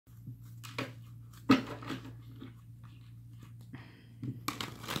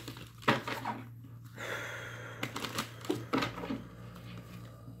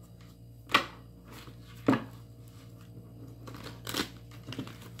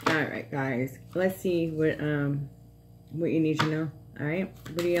Alright, guys. Let's see what you need to know. Alright?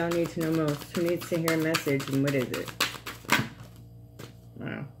 What do y'all need to know most? Who needs to hear a message, and what is it?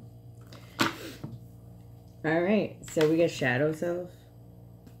 Wow. Alright, so we got shadow self.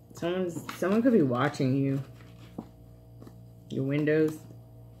 Someone could be watching you. Your windows.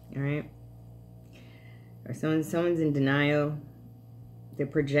 Alright? Or someone's in denial. They're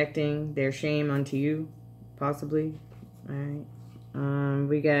projecting their shame onto you, possibly. Alright.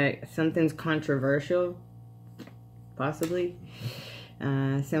 We got something's controversial, possibly.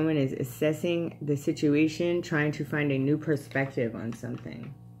 Someone is assessing the situation, trying to find a new perspective on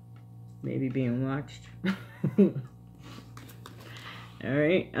something. Maybe being watched.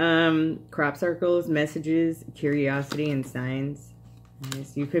 Alright. Crop circles, messages, curiosity, and signs. So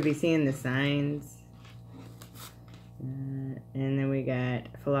you could be seeing the signs. And then we got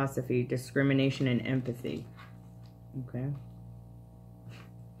philosophy, discrimination, and empathy. Okay.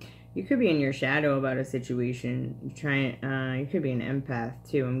 You could be in your shadow about a situation. You could be an empath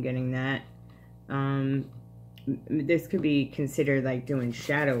too. I'm getting that. This could be considered like doing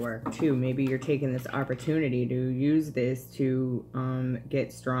shadow work too. Maybe you're taking this opportunity to use this to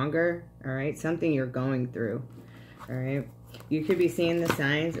get stronger. All right, something you're going through. All right, you could be seeing the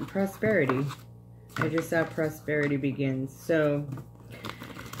signs of prosperity. I just saw prosperity begins. So,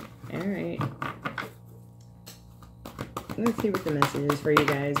 all right. Let's see what the message is for you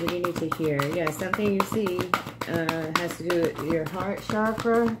guys. What do you need to hear? Yeah, something you see has to do with your heart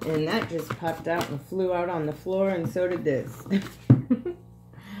chakra. And that just popped out and flew out on the floor. And so did this.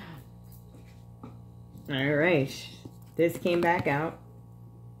 Alright. This came back out.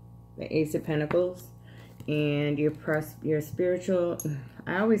 The Ace of Pentacles. And your spiritual...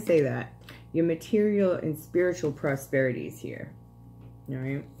 I always say that. Your material and spiritual prosperity is here.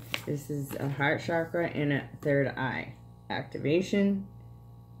 Alright. This is a heart chakra and a third eye. Activation.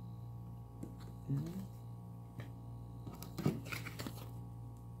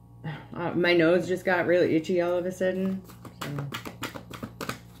 My nose just got really itchy all of a sudden. So,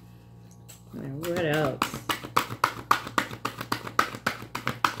 what else?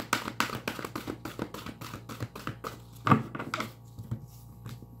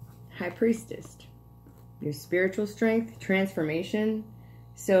 High Priestess. Your spiritual strength, transformation.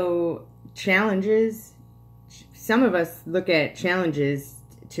 So challenges. Some of us look at challenges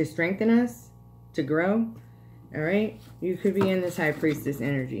to strengthen us, to grow. All right? You could be in this High Priestess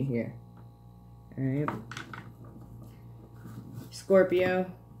energy here. All right?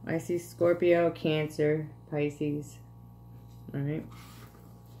 Scorpio. I see Scorpio, Cancer, Pisces. All right?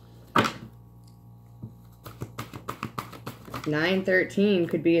 9/13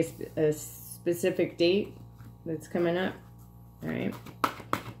 could be a specific date that's coming up. All right?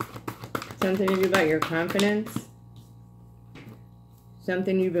 Something to do about your confidence.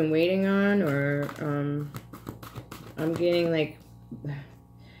 Something you've been waiting on, or I'm getting like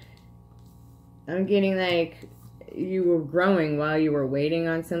you were growing while you were waiting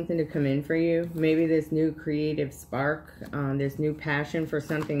on something to come in for you. Maybe this new creative spark, this new passion for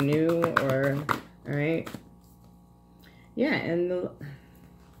something new, or, all right. Yeah, and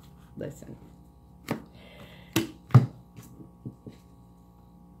listen.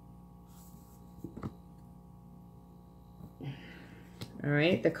 All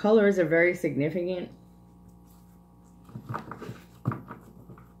right, the colors are very significant.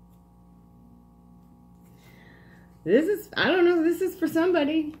 This is, I don't know, this is for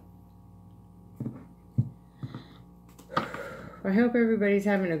somebody. I hope everybody's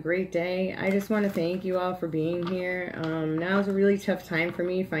having a great day. I just want to thank you all for being here. Now's a really tough time for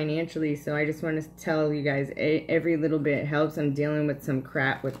me financially, so I just want to tell you guys every little bit helps. I'm dealing with some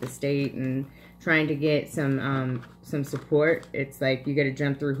crap with the state and trying to get some support. It's like you got to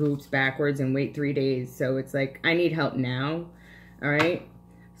jump through hoops backwards and wait 3 days. So it's like I need help now. All right.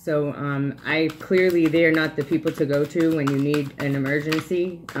 So I clearly they're not the people to go to when you need an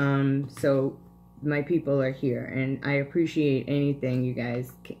emergency. So my people are here, and I appreciate anything you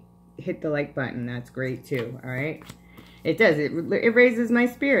guys hit the like button. That's great too. All right. It does. It raises my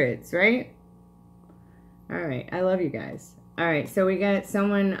spirits, right? All right. I love you guys. All right. So we got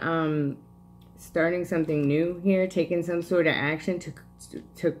someone starting something new here, taking some sort of action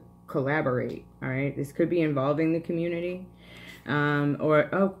to collaborate. All right. This could be involving the community.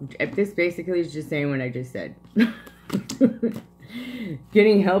 This basically is just saying what I just said.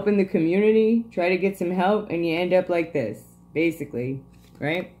 Getting help in the community, try to get some help, and you end up like this, basically,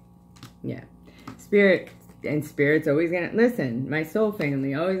 right? Yeah. Spirit's always gonna, listen, my soul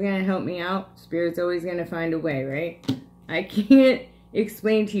family, always gonna help me out. Spirit's always gonna find a way, right? I can't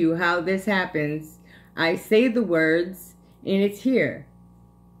explain to you how this happens. I say the words, and it's here.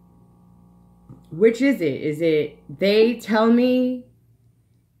 which is it? Is it they tell me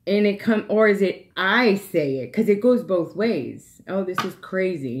and it come, or is it I say it? Because it goes both ways. Oh, this is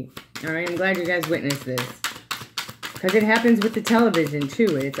crazy. All right, I'm glad you guys witnessed this. Because it happens with the television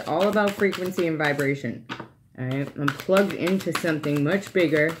too. It's all about frequency and vibration. All right, I'm plugged into something much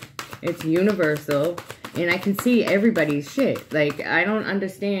bigger. It's universal. And I can see everybody's shit. Like, I don't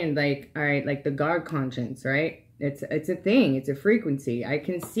understand, like, all right, like the God conscience, right? It's a thing. It's a frequency. I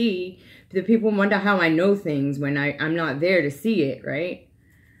can see. The people wonder how I know things when I'm not there to see it, right?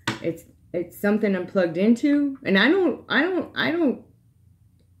 It's something I'm plugged into. And I don't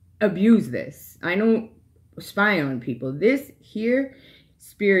abuse this. I don't spy on people. This here,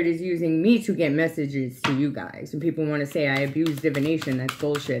 Spirit is using me to get messages to you guys. And people want to say I abuse divination. That's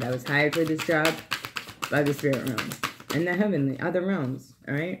bullshit. I was hired for this job by the spirit realms and the heavenly other realms.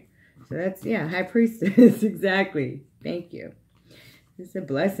 All right, so that's, yeah, high priestess. Exactly. Thank you. It's a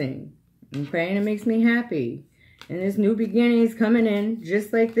blessing. Okay, and it makes me happy. And this new beginning is coming in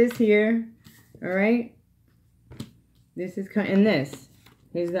just like this here. All right, this is and this,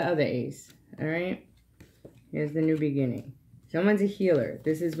 here's the other ace. All right, here's the new beginning. Someone's a healer.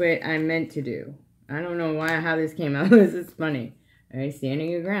 This is what I'm meant to do. I don't know how this came out. This is funny. All right, standing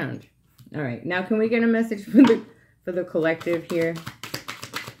your ground. All right, now can we get a message for the collective here?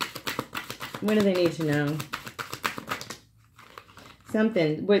 What do they need to know?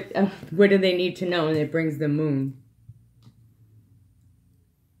 Something. What do they need to know? And it brings the moon.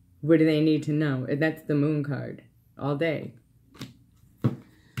 What do they need to know? And that's the moon card all day.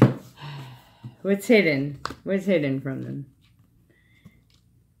 What's hidden? What's hidden from them?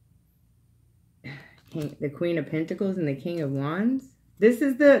 The Queen of Pentacles and the King of Wands. This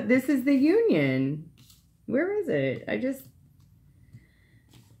is the union. Where is it?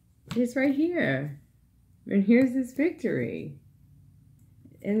 It's right here. And here's this victory.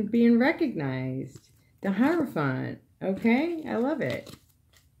 And being recognized. The Hierophant. Okay? I love it.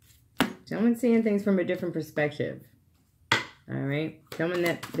 Someone's seeing things from a different perspective. Alright? Someone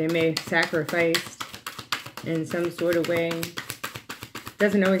that they may have sacrificed in some sort of way.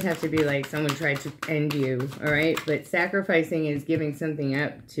 Doesn't always have to be like someone tried to end you, all right? But sacrificing is giving something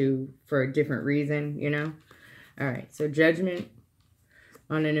up for a different reason, you know? All right, so judgment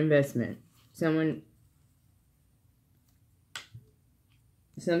on an investment. Some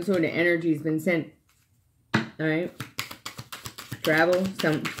sort of energy has been sent, all right? Travel,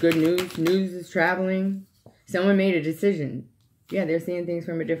 some good news. News is traveling. Someone made a decision. Yeah, they're seeing things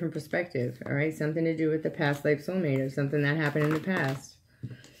from a different perspective, all right? Something to do with the past life soulmate or something that happened in the past.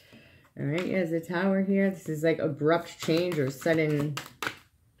 All right, yeah, there's a tower here. This is like abrupt change or sudden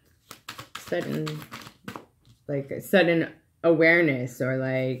awareness, or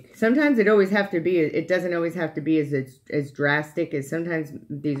like, sometimes it doesn't always have to be as drastic as sometimes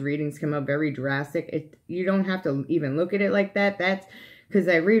these readings come up very drastic. You don't have to even look at it like that. That's because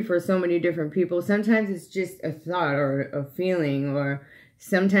I read for so many different people. Sometimes it's just a thought or a feeling, or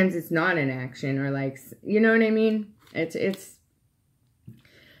sometimes it's not an action, or like, you know what I mean? It's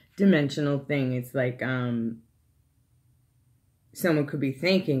dimensional thing. It's like someone could be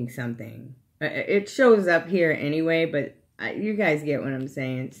thinking something. It shows up here anyway, but you guys get what I'm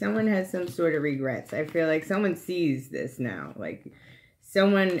saying. Someone has some sort of regrets. I feel like someone sees this now. Like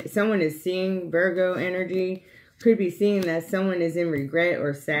someone is seeing Virgo energy, could be seeing that someone is in regret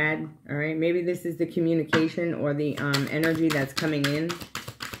or sad. All right, maybe this is the communication or the energy that's coming in.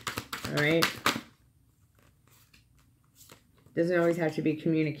 All right. Doesn't always have to be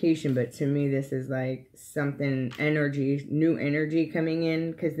communication, but to me, this is like something, energy, new energy coming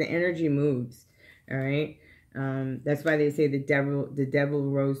in, because the energy moves, all right? That's why they say the devil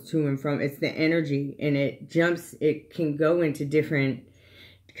rose to and from. It's the energy, and it jumps, it can go into different,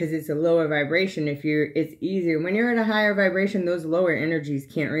 because it's a lower vibration. It's easier. When you're at a higher vibration, those lower energies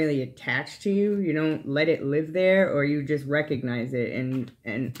can't really attach to you. You don't let it live there, or you just recognize it and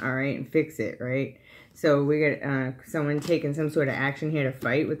all right, and fix it, right? So we got someone taking some sort of action here to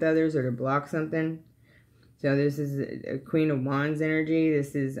fight with others or to block something. So this is a Queen of Wands energy.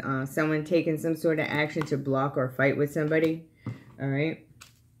 This is someone taking some sort of action to block or fight with somebody. All right.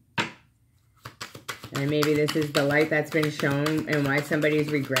 And maybe this is the light that's been shown and why somebody is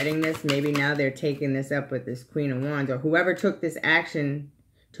regretting this. Maybe now they're taking this up with this Queen of Wands, or whoever took this action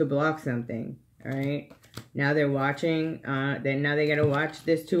to block something. All right. Now they're watching. Now they got to watch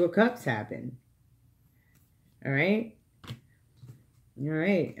this Two of Cups happen. All right. All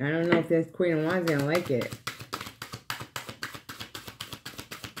right. I don't know if this Queen of Wands is going to like it.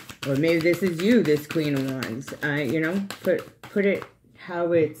 Or maybe this is you, this Queen of Wands. You know, put it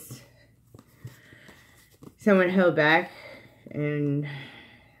how it's someone held back and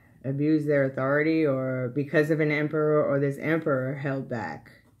abused their authority, or because of an emperor, or this emperor held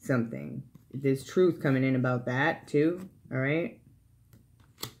back something. There's truth coming in about that too. All right.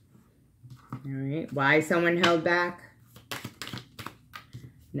 All right. Why someone held back?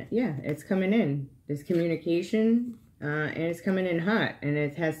 Yeah, it's coming in. There's communication, and it's coming in hot, and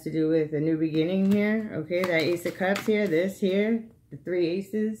it has to do with a new beginning here. Okay, that Ace of Cups here, this here, the 3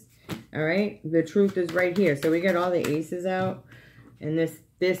 aces. All right, the truth is right here. So we got all the aces out, and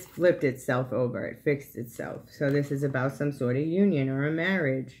this flipped itself over. It fixed itself. So this is about some sort of union or a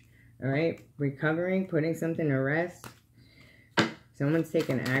marriage. All right, recovering, putting something to rest. Someone's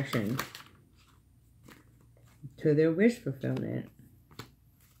taking action to their wish fulfillment.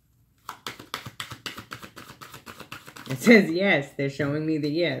 It says yes. They're showing me the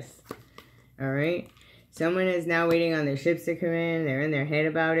yes. All right. Someone is now waiting on their ships to come in. They're in their head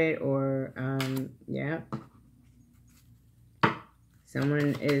about it. Or, yeah.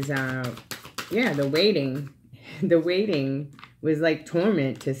 Someone is, yeah, the waiting. The waiting was like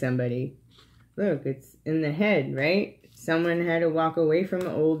torment to somebody. Look, it's in the head, right? Someone had to walk away from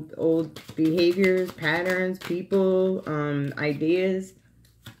old behaviors, patterns, people, ideas.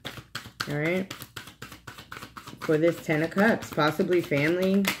 All right. For this 10 of Cups, possibly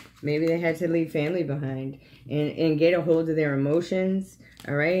family. Maybe they had to leave family behind and get a hold of their emotions.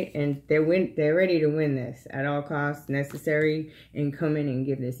 All right. And they're ready to win this at all costs, necessary, and come in and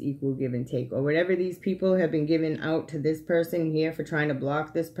give this equal give and take. Or whatever these people have been giving out to this person here for trying to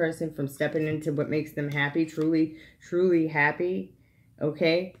block this person from stepping into what makes them happy, truly, truly happy.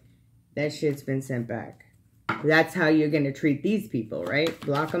 Okay. That shit's been sent back. That's how you're going to treat these people, right?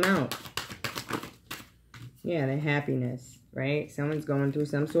 Block them out. Yeah, the happiness, right? Someone's going through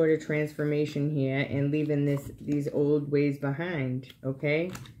some sort of transformation here and leaving these old ways behind,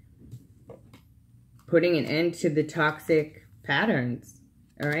 okay? Putting an end to the toxic patterns,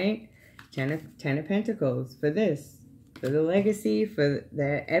 all right? Ten of Pentacles for this, for the legacy, for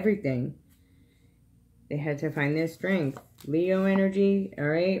the everything. They had to find their strength. Leo energy, all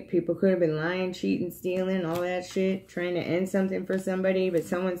right? People could have been lying, cheating, stealing, all that shit, trying to end something for somebody, but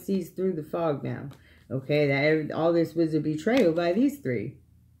someone sees through the fog now. Okay, that all this was a betrayal by these 3.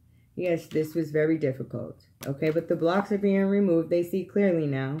 Yes, this was very difficult. Okay, but the blocks are being removed. They see clearly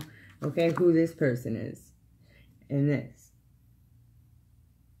now, okay, who this person is. And this.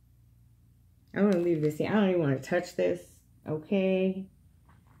 I want to leave this here. I don't even want to touch this. Okay.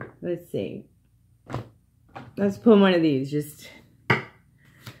 Let's see. Let's pull one of these. Just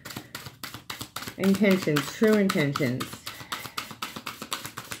intentions, true intentions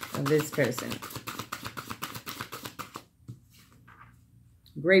of this person.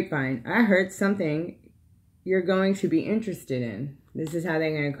 Grapevine. I heard something you're going to be interested in. This is how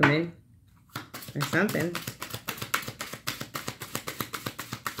they're going to come in. Or something.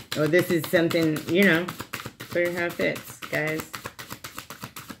 Or this is something, you know, put it how it fits, guys.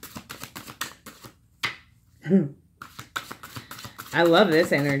 I love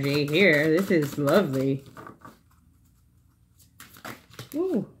this energy here. This is lovely.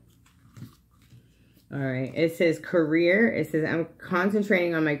 Ooh. All right, it says career. It says, I'm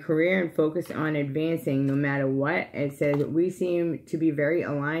concentrating on my career and focused on advancing no matter what. It says, we seem to be very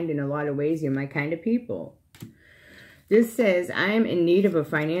aligned in a lot of ways. You're my kind of people. This says, I am in need of a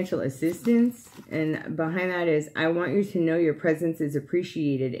financial assistance. And behind that is, I want you to know your presence is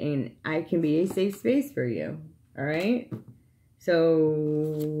appreciated and I can be a safe space for you. All right.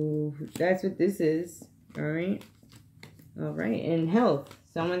 So that's what this is. All right. All right. And health.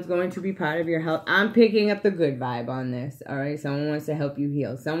 Someone's going to be part of your health. I'm picking up the good vibe on this. All right. Someone wants to help you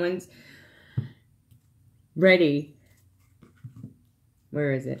heal. Someone's ready.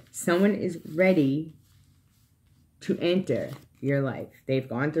 Where is it? Someone is ready to enter your life. They've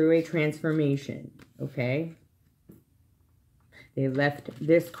gone through a transformation. Okay. They left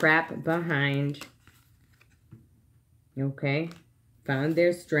this crap behind. Okay. Found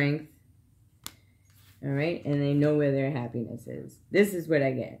their strength. All right, and they know where their happiness is. This is what I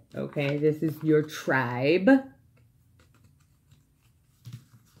get, okay? This is your tribe.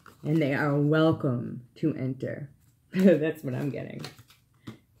 And they are welcome to enter. That's what I'm getting.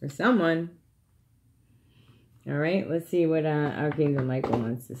 For someone. All right, let's see what Archangel Michael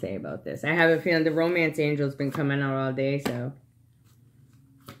wants to say about this. I have a feeling the romance angel's been coming out all day, so...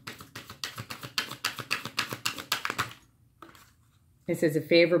 It says a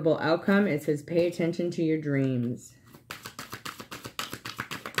favorable outcome. It says pay attention to your dreams.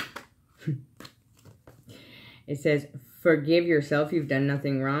 It says forgive yourself. You've done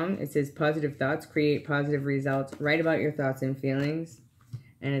nothing wrong. It says positive thoughts create positive results. Write about your thoughts and feelings.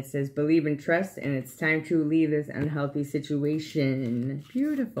 And it says, believe and trust, and it's time to leave this unhealthy situation.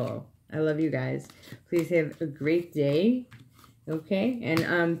 Beautiful. I love you guys. Please have a great day. Okay?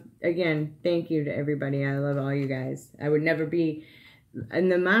 And again, thank you to everybody. I love all you guys. I would never be... In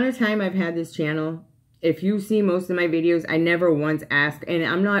the amount of time I've had this channel, if you see most of my videos, I never once asked, and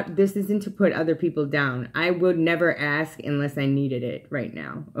I'm not, this isn't to put other people down. I would never ask unless I needed it right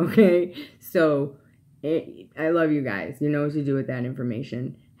now, okay? So, I love you guys. You know what to do with that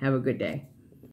information. Have a good day.